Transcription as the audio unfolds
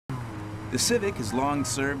The Civic has long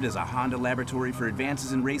served as a Honda laboratory for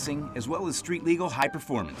advances in racing, as well as street-legal high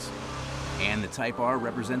performance. And the Type R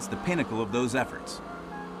represents the pinnacle of those efforts.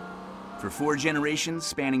 For 4 generations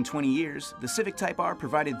spanning 20 years, the Civic Type R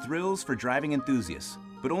provided thrills for driving enthusiasts,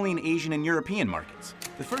 but only in Asian and European markets.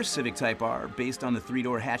 The first Civic Type R, based on the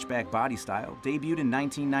 3-door hatchback body style, debuted in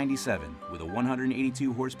 1997 with a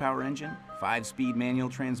 182 horsepower engine, 5-speed manual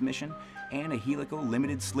transmission, and a helical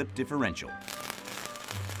limited slip differential.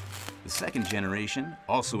 The second generation,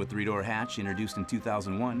 also a 3-door hatch introduced in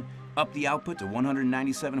 2001, upped the output to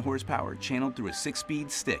 197 horsepower channeled through a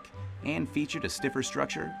 6-speed stick and featured a stiffer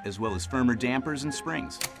structure as well as firmer dampers and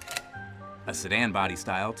springs. A sedan body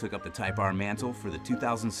style took up the Type R mantle for the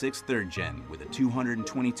 2006 3rd Gen with a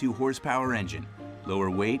 222 horsepower engine, lower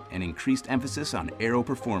weight and increased emphasis on aero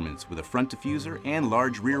performance with a front diffuser and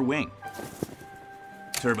large rear wing.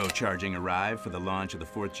 Turbocharging arrived for the launch of the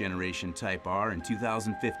 4th generation Type R in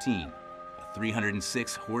 2015, a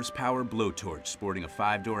 306 horsepower blowtorch sporting a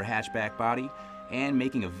 5-door hatchback body and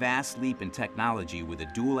making a vast leap in technology with a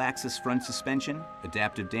dual-axis front suspension,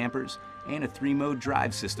 adaptive dampers, and a 3-mode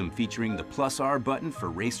drive system featuring the +R button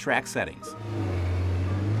for racetrack settings.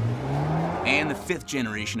 And the 5th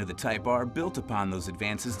generation of the Type R built upon those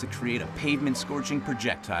advances to create a pavement-scorching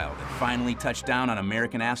projectile that finally touched down on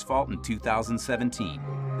American asphalt in 2017.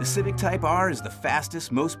 The Civic Type R is the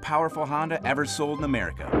fastest, most powerful Honda ever sold in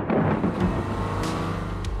America.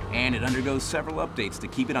 And it undergoes several updates to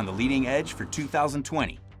keep it on the leading edge for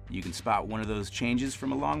 2020. You can spot one of those changes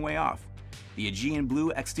from a long way off. The Aegean blue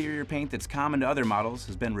exterior paint that's common to other models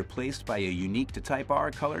has been replaced by a unique to Type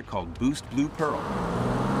R color called Boost Blue Pearl.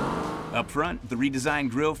 Up front, the redesigned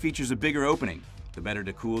grille features a bigger opening, the better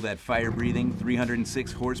to cool that fire-breathing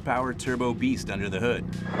 306 horsepower turbo beast under the hood.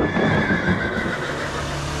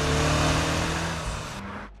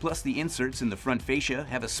 Plus, the inserts in the front fascia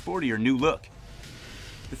have a sportier new look.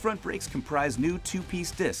 The front brakes comprise new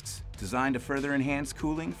 2-piece discs, designed to further enhance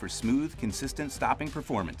cooling for smooth, consistent stopping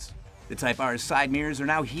performance. The Type R's side mirrors are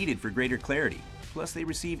now heated for greater clarity. Plus, they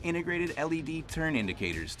receive integrated LED turn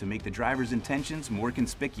indicators to make the driver's intentions more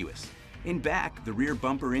conspicuous. In back, the rear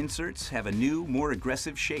bumper inserts have a new, more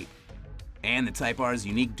aggressive shape. And the Type R's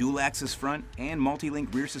unique dual-axis front and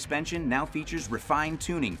multi-link rear suspension now features refined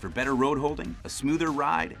tuning for better road holding, a smoother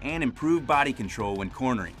ride, and improved body control when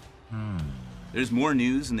cornering. There's more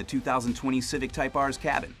news in the 2020 Civic Type R's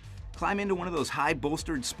cabin. Climb into one of those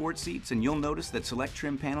high-bolstered sports seats and you'll notice that select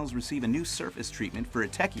trim panels receive a new surface treatment for a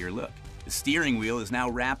techier look. The steering wheel is now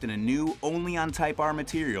wrapped in a new, only-on Type R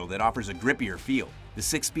material that offers a grippier feel. The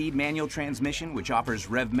 6-speed manual transmission, which offers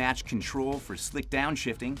rev-match control for slick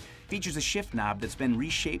downshifting, features a shift knob that's been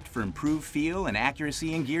reshaped for improved feel and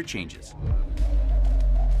accuracy in gear changes.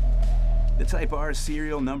 The Type R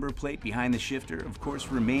serial number plate behind the shifter, of course,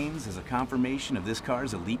 remains as a confirmation of this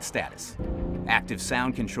car's elite status. Active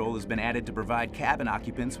sound control has been added to provide cabin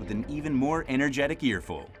occupants with an even more energetic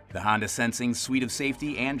earful. The Honda Sensing suite of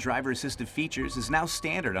safety and driver-assistive features is now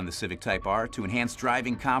standard on the Civic Type R to enhance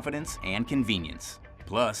driving confidence and convenience.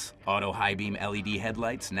 Plus, auto high-beam LED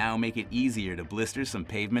headlights now make it easier to blister some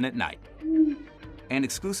pavement at night. And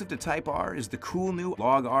exclusive to Type R is the cool new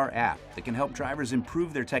Log-R app that can help drivers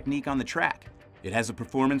improve their technique on the track. It has a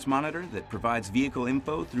performance monitor that provides vehicle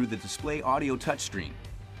info through the display audio touchscreen.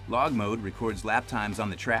 Log mode records lap times on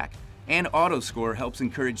the track, and Auto Score helps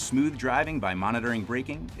encourage smooth driving by monitoring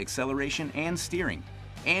braking, acceleration, and steering,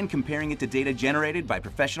 and comparing it to data generated by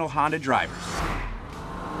professional Honda drivers.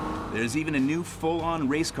 There's even a new full-on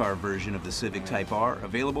race car version of the Civic Type R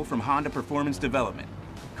available from Honda Performance Development.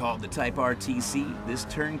 Called the Type R TC, this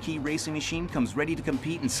turnkey racing machine comes ready to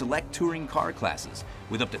compete in select touring car classes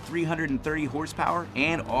with up to 330 horsepower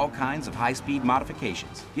and all kinds of high-speed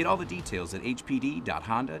modifications. Get all the details at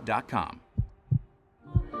hpd.honda.com.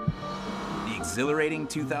 The exhilarating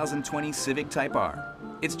 2020 Civic Type R.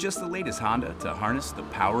 It's just the latest Honda to harness the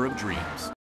power of dreams.